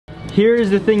Here is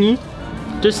the thingy.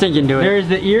 Just think into it. There's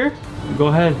the ear. Go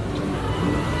ahead.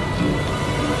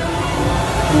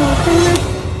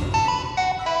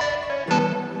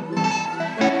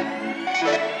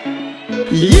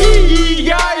 Yee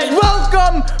guys,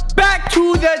 welcome back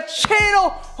to the channel.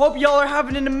 Hope y'all are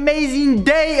having an amazing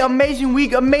day, amazing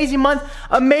week, amazing month,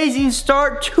 amazing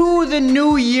start to the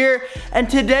new year. And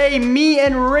today, me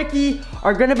and Ricky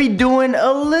are gonna be doing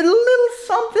a little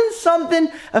something.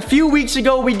 A few weeks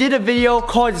ago, we did a video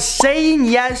called saying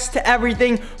yes to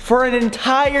everything for an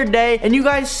entire day. And you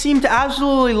guys seem to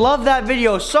absolutely love that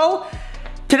video. So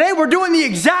today we're doing the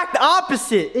exact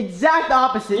opposite. Exact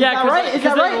opposite. Yeah, is that right? Is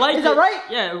that right? Is that right?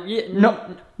 Yeah. No.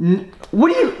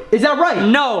 What do you? Is that right?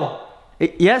 No.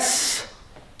 Yes,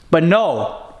 but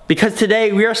no. Because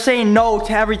today we are saying no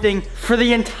to everything for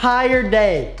the entire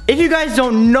day. If you guys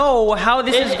don't know how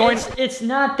this is going, it's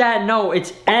not that no.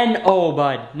 It's N-O,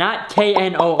 bud, not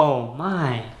K-N-O-O.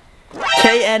 My.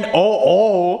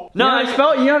 K-N-O-O. No, you know how to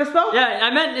spell? You know how to spell? Yeah, I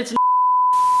meant it's.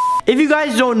 If you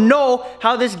guys don't know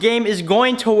how this game is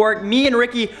going to work, me and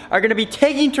Ricky are going to be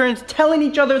taking turns telling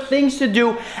each other things to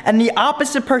do, and the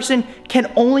opposite person can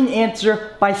only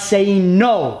answer by saying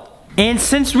no. And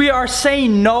since we are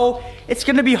saying no, it's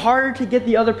going to be harder to get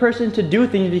the other person to do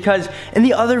things, because in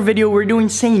the other video we're doing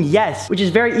saying yes, which is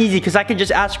very easy because I could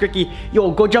just ask Ricky,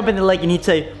 yo, go jump in the lake, and he'd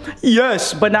say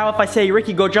yes. But now if I say,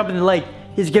 Ricky, go jump in the lake,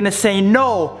 he's going to say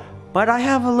no. But I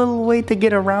have a little way to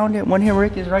get around it. One here,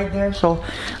 Rick is right there, so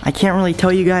I can't really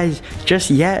tell you guys just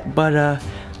yet, but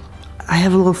I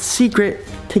have a little secret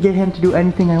to get him to do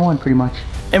anything I want, pretty much.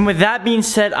 And with that being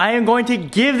said, I am going to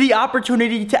give the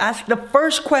opportunity to ask the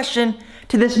first question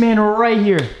to this man right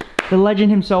here. The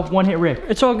legend himself, One Hit Rick.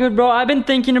 It's all good, bro. I've been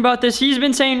thinking about this. He's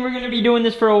been saying we're gonna be doing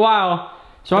this for a while.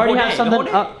 So I already have something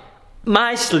up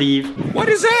my sleeve. What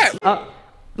is that?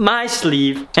 My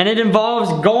sleeve, and it involves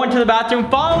going to the bathroom.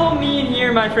 Follow me in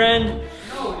here, my friend.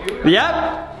 No, dude.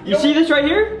 Yep. You see this right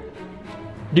here?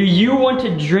 Do you want to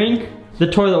drink the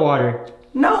toilet water?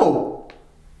 No.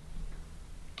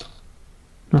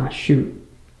 Ah, shoot.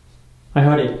 I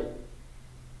heard it.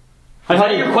 Was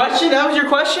that your question? That was your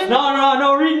question? No. I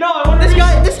want This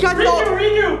guy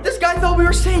redo. This guy thought we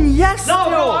were saying yes. No,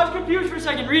 still. I was confused for a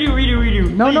second. Redo.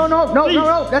 No.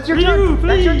 That's your turn. Please.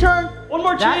 That's your turn. One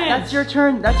more chance. That's your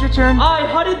turn. That's your turn. I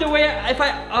HUD'd the way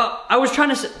I was trying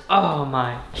to say. Oh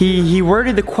my. He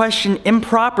worded the question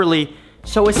improperly,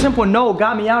 so a simple no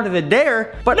got me out of the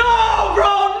dare. But no,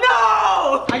 bro,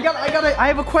 no. I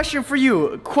have a question for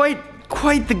you. Quite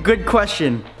the good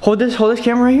question. Hold this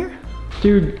camera right here.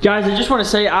 Dude, guys, I just want to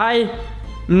say I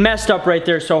messed up right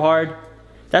there so hard.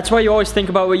 That's why you always think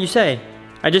about what you say.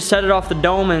 I just set it off the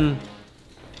dome and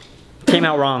came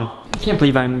out wrong. I can't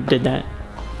believe I did that.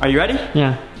 Are you ready?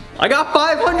 Yeah. I got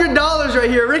 $500 right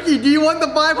here. Ricky, do you want the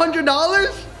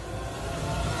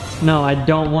 $500? No, I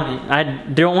don't want it. I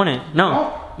don't want it.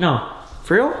 No.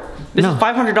 For real? This is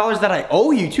 $500 that I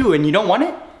owe you too, and you don't want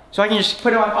it? So I can just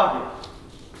put it in my pocket.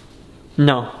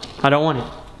 No, I don't want it.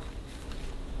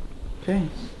 Okay.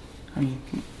 I mean,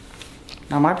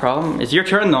 not my problem. It's your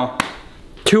turn though.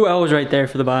 2 L's right there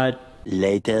for the bod.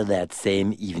 Later that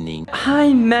same evening.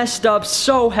 I messed up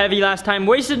so heavy last time.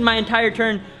 Wasted my entire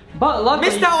turn. But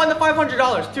luckily, missed out on the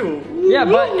 $500 too. Yeah,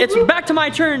 but it's back to my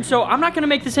turn, so I'm not gonna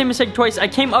make the same mistake twice. I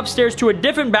came upstairs to a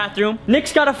different bathroom.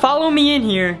 Nick's gotta follow me in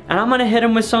here, and I'm gonna hit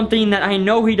him with something that I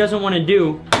know he doesn't wanna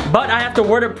do, but I have to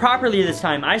word it properly this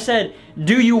time. I said,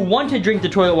 do you want to drink the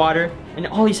toilet water? And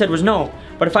all he said was no.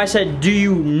 But if I said, do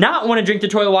you not want to drink the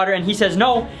toilet water? And he says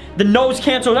no, the no's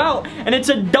canceled out, and it's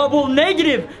a double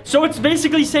negative. So it's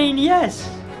basically saying yes.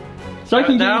 So I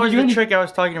can that was the trick I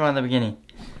was talking about in the beginning.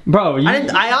 Bro,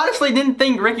 I honestly didn't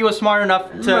think Ricky was smart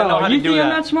enough to know how to do that. You think I'm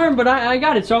not smart, but I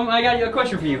got it. So I got a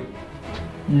question for you.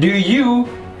 Do you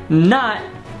not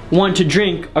want to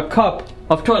drink a cup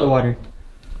of toilet water?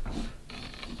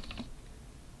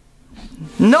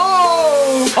 No!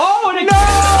 Oh,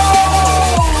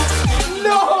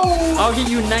 no! I'll get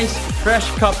you a nice fresh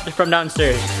cup from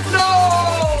downstairs. No!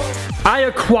 I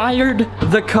acquired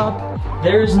the cup.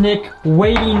 There's Nick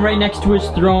waiting right next to his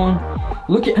throne.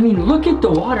 Look at the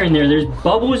water in there. There's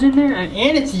bubbles in there.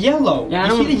 And it's yellow.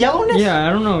 Yeah, you see the yellowness? Yeah, I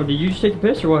don't know. Did you just take a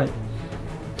piss or what?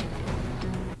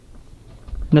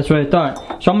 That's what I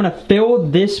thought. So I'm gonna fill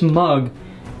this mug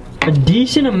a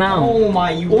decent amount. Oh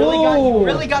my, you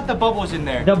really got the bubbles in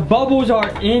there. The bubbles are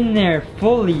in there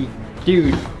fully,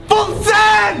 dude. Full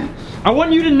send! I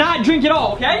want you to not drink it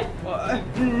all, okay?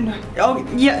 Oh,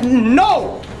 yeah,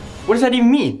 no! What does that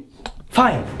even mean?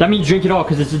 Fine. That means drink it all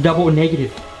because it's a double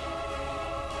negative.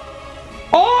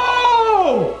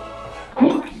 Oh!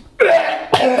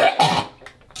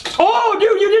 Oh,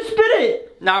 dude, you just spit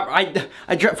it. Nah,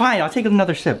 fine, I'll take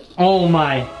another sip. Oh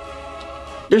my.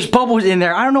 There's bubbles in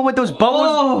there. I don't know what those bubbles.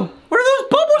 Oh. What are those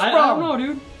bubbles from? I don't know,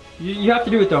 dude. You have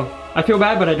to do it though. I feel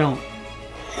bad, but I don't.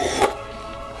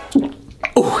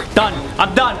 Oh, done.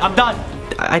 I'm done.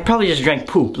 I probably just drank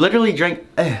poop. Literally drank.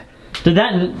 Did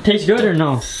that taste good or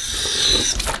no?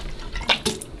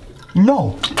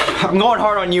 No. I'm going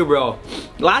hard on you, bro.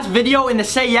 Last video in the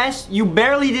Say Yes, you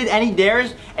barely did any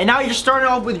dares, and now you're starting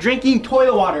off with drinking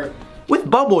toilet water with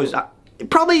bubbles.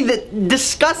 Probably the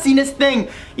disgustingest thing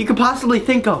you could possibly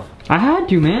think of. I had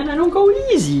to, man. I don't go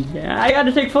easy. I got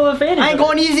to take full advantage. I ain't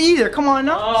going easy either. Come on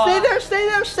now.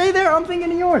 Stay there. I'm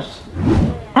thinking of yours.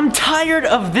 I'm tired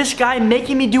of this guy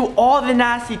making me do all the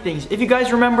nasty things. If you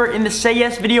guys remember in the Say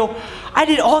Yes video, I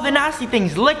did all the nasty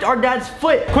things. Licked our dad's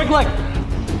foot. Quick lick.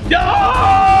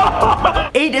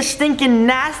 Ate a stinking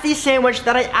nasty sandwich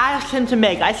that I asked him to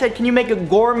make. I said, can you make a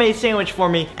gourmet sandwich for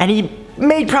me? And he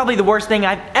made probably the worst thing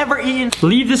I've ever eaten.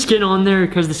 Leave the skin on there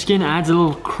because the skin adds a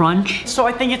little crunch. So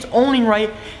I think it's only right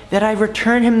that I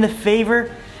return him the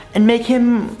favor and make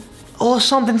him a little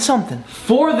something.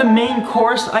 For the main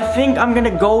course, I think I'm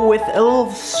gonna go with a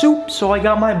little soup. So I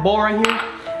got my bowl right here.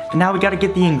 And now we gotta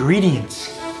get the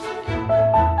ingredients.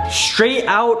 Straight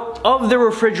out of the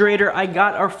refrigerator, I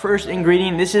got our first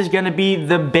ingredient. This is gonna be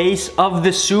the base of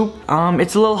the soup.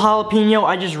 It's a little jalapeno.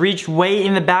 I just reached way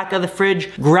in the back of the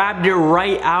fridge, grabbed it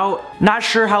right out. Not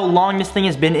sure how long this thing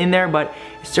has been in there, but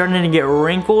it's starting to get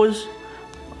wrinkles.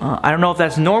 I don't know if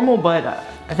that's normal, but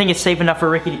I think it's safe enough for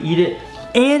Ricky to eat it.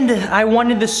 And I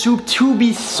wanted the soup to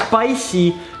be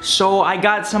spicy, so I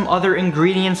got some other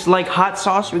ingredients like hot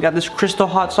sauce. We got this crystal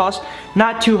hot sauce,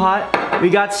 not too hot. We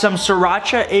got some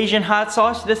sriracha Asian hot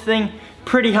sauce. This thing,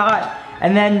 pretty hot.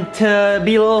 And then to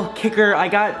be a little kicker, I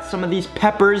got some of these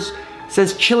peppers. It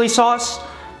says chili sauce.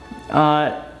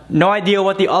 No idea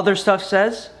what the other stuff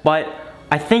says, but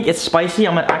I think it's spicy.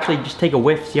 I'm gonna actually just take a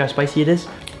whiff, see how spicy it is.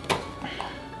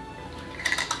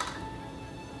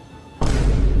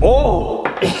 Oh,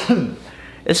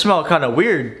 it smells kind of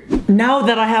weird. Now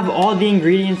that I have all the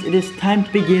ingredients, it is time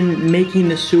to begin making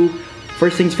the soup.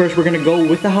 First things first, we're gonna go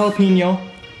with the jalapeno.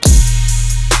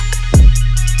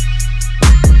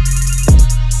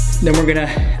 Then we're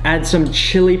gonna add some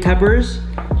chili peppers.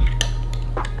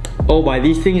 Oh my,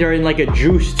 these things are in like a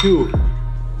juice too.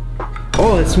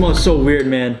 Oh, it smells so weird,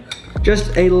 man.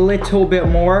 Just a little bit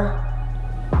more.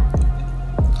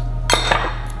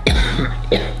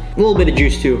 A little bit of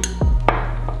juice too.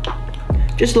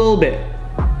 Just a little bit.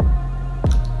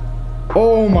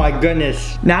 Oh my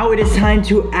goodness. Now it is time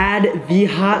to add the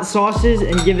hot sauces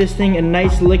and give this thing a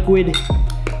nice liquid,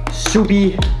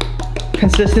 soupy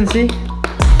consistency.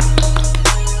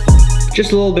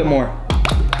 Just a little bit more.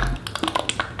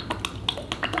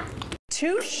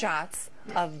 2 shots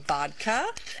of vodka.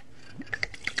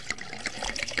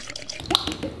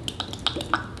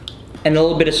 And a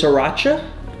little bit of sriracha.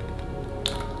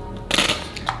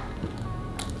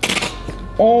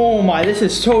 Oh my, this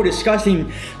is so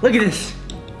disgusting. Look at this.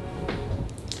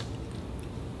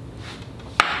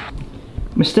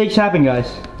 Mistakes happen,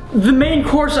 guys. The main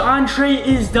course entree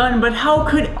is done, but how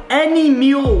could any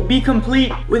meal be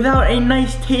complete without a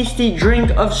nice tasty drink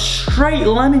of straight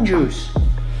lemon juice?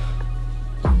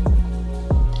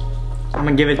 I'm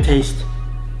gonna give it a taste.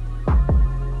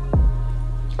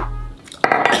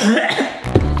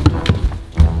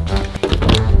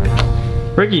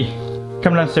 Ricky,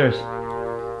 come downstairs.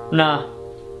 Nah,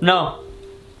 no,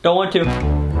 don't want to.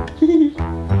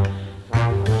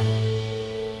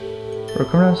 Bro,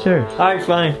 come downstairs. Alright,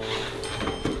 fine.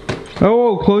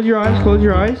 Oh, close your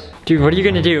eyes. Dude, what are you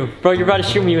gonna do? Bro, you're about to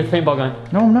shoot me with a paintball gun.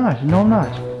 No, I'm not.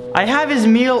 I have his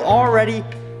meal already.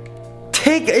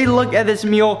 Take a look at this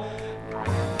meal.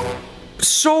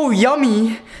 So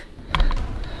yummy.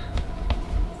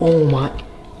 Oh my.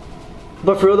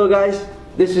 But for real though, guys,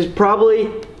 this is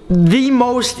probably the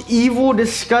most evil,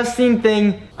 disgusting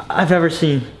thing I've ever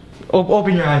seen.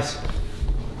 Open your eyes.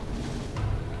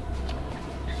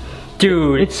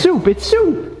 Dude. It's soup. It's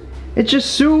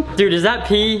just soup. Dude, is that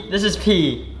pee? This is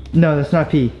pee. No, that's not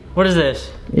pee. What is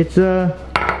this? It's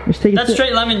just take a That's sip.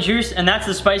 straight lemon juice, and that's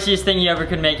the spiciest thing you ever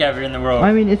could make ever in the world.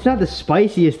 I mean, it's not the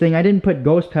spiciest thing. I didn't put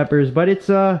ghost peppers, but it's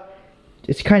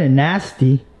kind of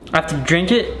nasty. I have to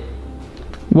drink it?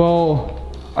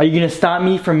 Well, are you gonna stop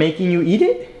me from making you eat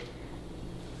it?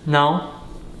 No.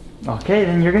 Okay,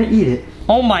 then you're gonna eat it.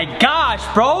 Oh my gosh,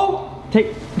 bro!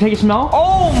 Take a smell.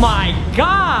 Oh my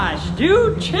gosh,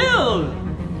 dude, chill!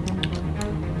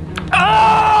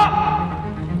 Ah!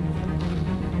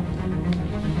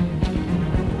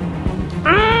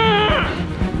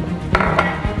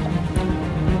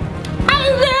 I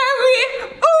love you!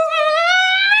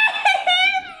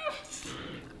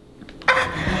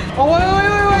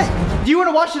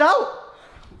 to wash it out?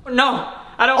 No,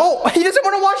 I don't. Oh, he doesn't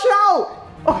want to wash it out.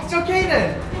 Oh, it's okay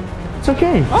then. It's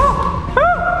okay.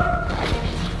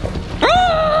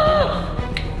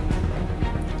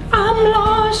 I'm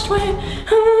lost when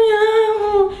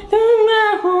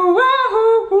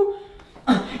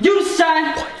you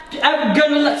decide. I'm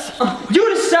gonna let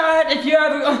you decide if you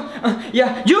ever.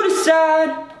 Yeah, you decide.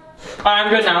 Alright, I'm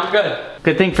good now. I'm good.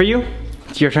 Good thing for you.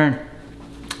 It's your turn.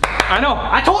 I know.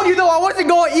 I told you though I wasn't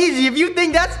going easy. If you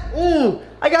think that's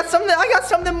I got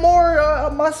something more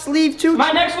up my sleeve too.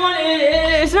 My next one,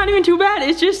 it's not even too bad.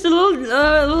 It's just a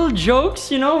little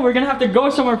jokes, you know. We're gonna have to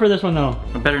go somewhere for this one though.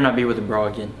 It better not be with a bra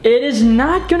again. It is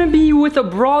not gonna be with a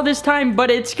bra this time, but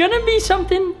it's gonna be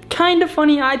something kind of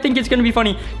funny. I think it's gonna be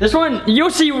funny. This one, you'll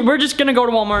see. We're just gonna go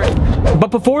to Walmart. But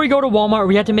before we go to Walmart,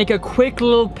 we had to make a quick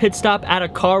little pit stop at a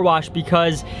car wash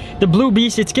because the Blue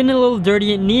Beast, it's getting a little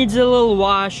dirty. It needs a little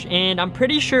wash, and I'm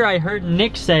pretty sure I heard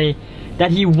Nick say that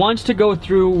he wants to go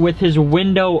through with his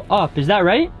window up. Is that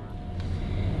right?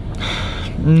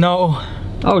 No.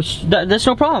 Oh, that's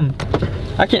no problem.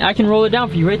 I can roll it down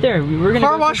for you right there. We're gonna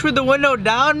car wash with the window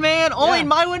down, man. Only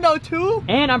my window too.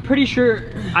 And I'm pretty sure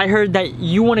I heard that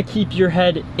you want to keep your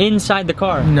head inside the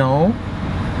car. No.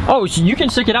 Oh, so you can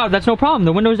stick it out. That's no problem.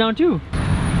 The window's down too.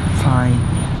 Fine.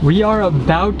 We are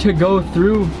about to go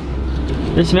through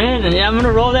this, man. And I'm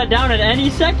gonna roll that down at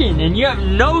any second, and you have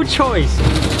no choice.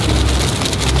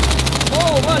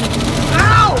 Oh, buddy.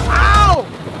 Ow! Ow!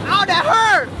 Ow, that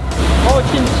hurt! Oh, it's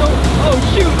getting soaked. Oh,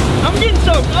 shoot. I'm getting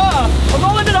soaked. I'm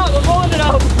rolling it up. I'm rolling it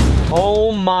up.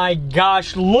 Oh my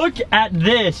gosh, look at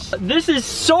this. This is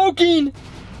soaking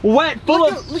wet, full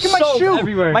of look at my soap shoe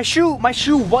everywhere. My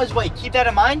shoe was white. Keep that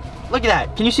in mind. Look at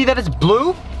that. Can you see that it's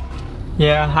blue?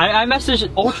 Yeah, I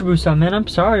messaged Ultra Boost on, man. I'm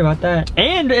sorry about that.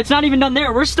 And it's not even done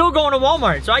there. We're still going to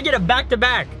Walmart, so I get a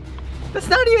back-to-back. That's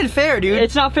not even fair, dude.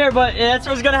 It's not fair, but that's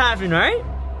what's gonna happen, right?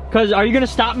 Because are you gonna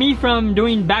stop me from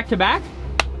doing back-to-back?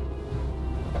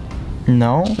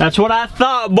 No. That's what I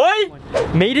thought, boy.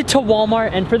 Made it to Walmart,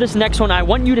 and for this next one, I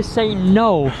want you to say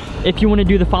no if you want to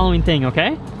do the following thing,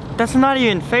 okay? That's not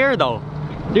even fair, though.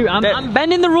 Dude, I'm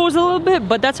bending the rules a little bit,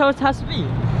 but that's how it has to be.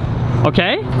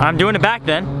 Okay? I'm doing it back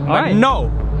then. All right.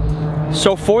 No.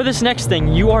 So for this next thing,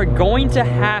 you are going to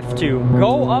have to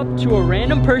go up to a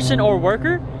random person or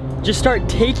worker, just start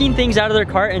taking things out of their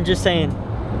cart and just saying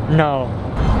no.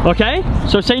 Okay?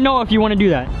 So say no if you want to do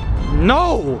that.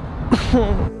 No.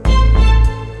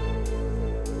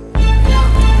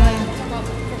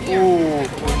 Ooh,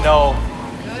 no.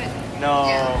 No.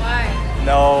 Yeah, why?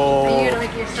 No. Are you gonna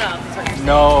lick yourself? Is what you're saying.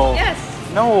 No. Yes.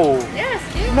 No.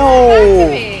 Yes, dude. No. Back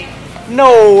to me.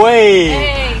 No way.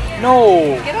 Hey.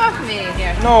 No. Get off me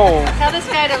here. No. Tell this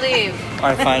guy to leave.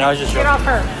 Alright, fine. I was just Get joking. off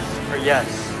her. Or yes.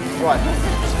 What?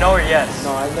 Just no or yes.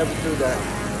 No, I never do that.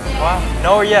 What?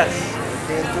 No or yes? I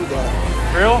can't do that.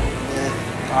 For real?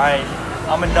 Yeah. Alright.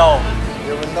 I'm a no.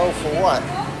 You ever know for what?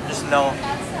 Just no.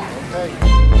 Okay.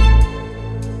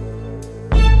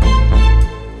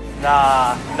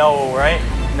 Nah. No, right?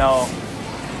 No.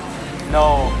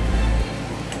 No.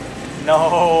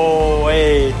 No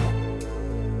way.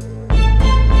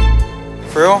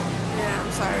 For real? Yeah,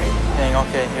 I'm sorry. Dang,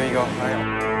 okay, here you go. Alright.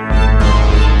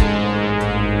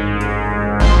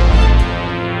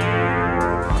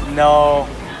 No.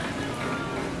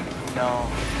 No.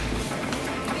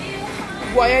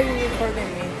 Why are you recording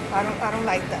me? I don't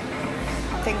like that.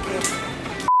 Thank you.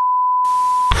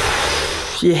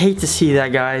 You hate to see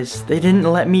that, guys. They didn't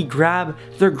let me grab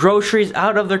their groceries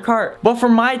out of their cart. But for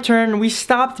my turn, we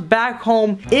stopped back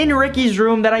home in Ricky's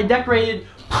room that I decorated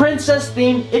princess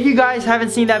themed. If you guys haven't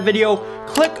seen that video,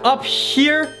 click up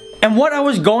here. And what I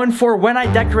was going for when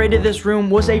I decorated this room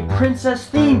was a princess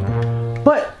theme.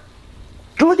 But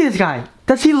look at this guy.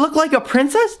 Does he look like a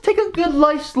princess? Take a good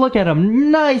nice look at him.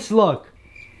 Nice look.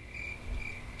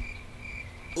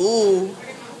 Ooh.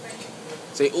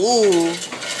 Say ooh.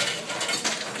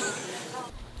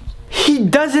 He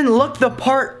doesn't look the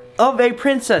part of a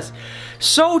princess.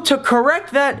 So to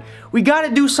correct that, we gotta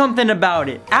do something about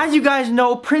it. As you guys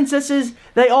know, princesses,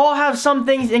 they all have some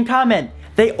things in common.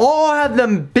 They all have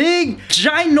them big,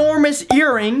 ginormous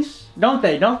earrings. Don't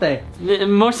they? Don't they?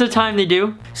 Most of the time they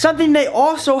do. Something they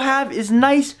also have is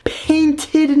nice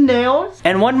painted nails.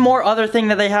 And one more other thing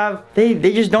that they have, they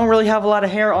just don't really have a lot of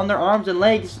hair on their arms and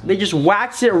legs. They just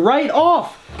wax it right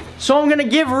off. So I'm gonna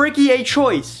give Ricky a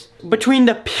choice. Between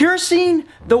the piercing,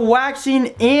 the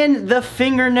waxing, and the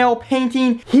fingernail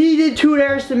painting, he did 2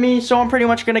 dares to me, so I'm pretty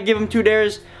much gonna give him 2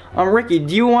 dares. Ricky,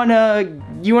 do you wanna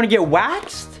get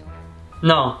waxed?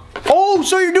 No. Oh,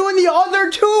 so you're doing the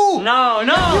other 2? No,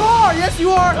 no. You are, yes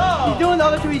you are. No. He's doing the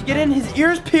other 2. He's getting his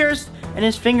ears pierced and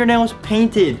his fingernails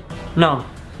painted. No.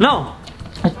 No.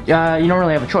 You don't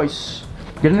really have a choice.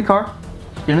 Get in the car.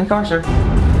 Get in the car, sir.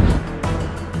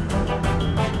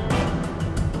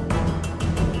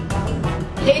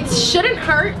 It shouldn't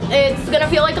hurt. It's gonna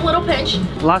feel like a little pinch.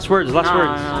 Last words, last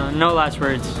words. No last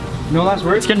words. No last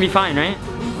words? It's gonna be fine, right?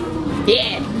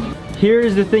 Yeah. Here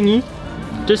is the thingy.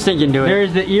 Just think and do it. There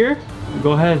is the ear.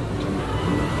 Go ahead.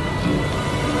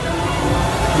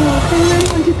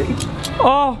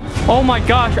 Oh my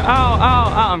gosh. Ow, ow,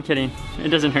 ow. I'm kidding. It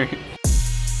doesn't hurt.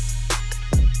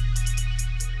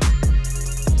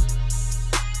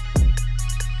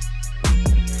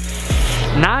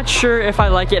 Not sure if I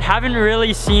like it. Haven't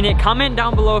really seen it. Comment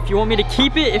down below if you want me to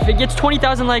keep it. If it gets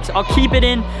 20,000 likes, I'll keep it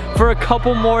in for a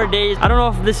couple more days. I don't know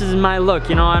if this is my look,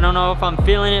 you know. I don't know if I'm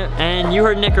feeling it. And you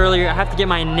heard Nick earlier, I have to get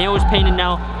my nails painted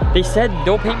now. They said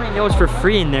they'll paint my nails for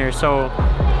free in there, so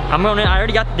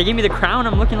they gave me the crown.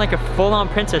 I'm looking like a full-on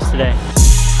princess today.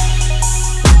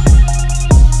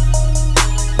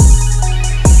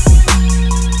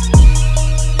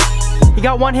 He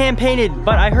got one hand painted,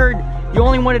 but I heard you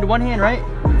only wanted one hand, right?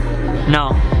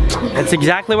 No. That's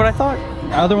exactly what I thought.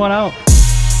 Other one out.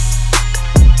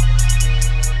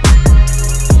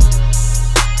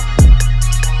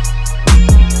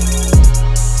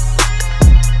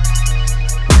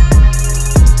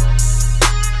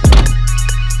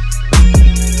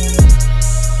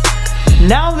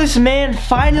 Now this man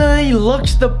finally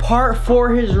looks the part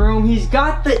for his room. He's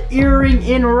got the earring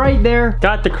in right there.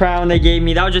 Got the crown they gave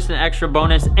me. That was just an extra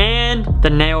bonus. And the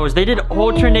nails. They did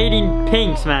alternating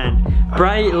pinks, man.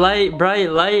 Bright, light,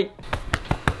 bright, light.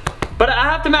 But I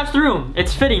have to match the room.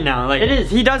 It's fitting now. Like, It is.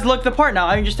 He does look the part now.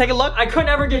 I mean, just take a look. I couldn't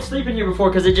ever get sleep in here before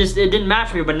because it didn't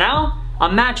match me. But now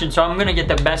I'm matching, so I'm gonna get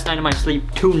the best night of my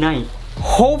sleep tonight.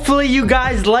 Hopefully you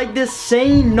guys like this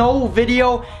say no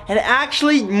video. And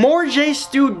actually, More J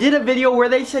Stu did a video where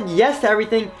they said yes to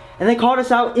everything, and they called us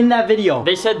out in that video.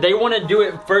 They said they want to do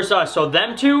it versus us. So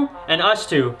them two and us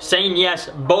two saying yes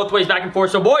both ways back and forth.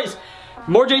 So boys,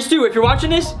 More J Stu, if you're watching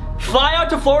this, fly out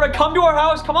to Florida, come to our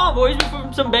house. Come on, boys, we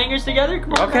put some bangers together.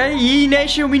 Come on. Okay, Yee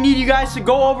Nation, we need you guys to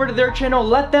go over to their channel.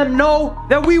 Let them know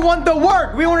that we want the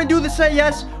work. We want to do the say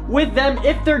yes with them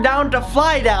if they're down to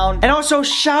fly down. And also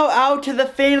shout out to the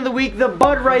fan of the week, the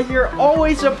bud right here,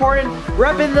 always supporting,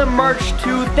 repping the merch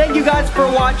too. Thank you guys for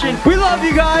watching. We love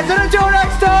you guys, and until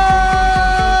next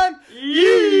time,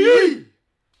 yee!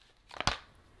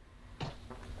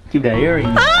 Keep that earring.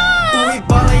 We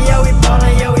ballin', yeah, we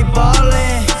ballin', yeah, we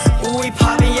ballin'. We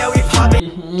poppin', yeah, we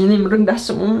poppin'.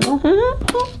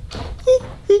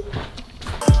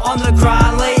 On the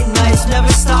grind, late nights,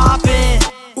 never stoppin'.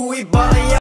 We ballin', yeah.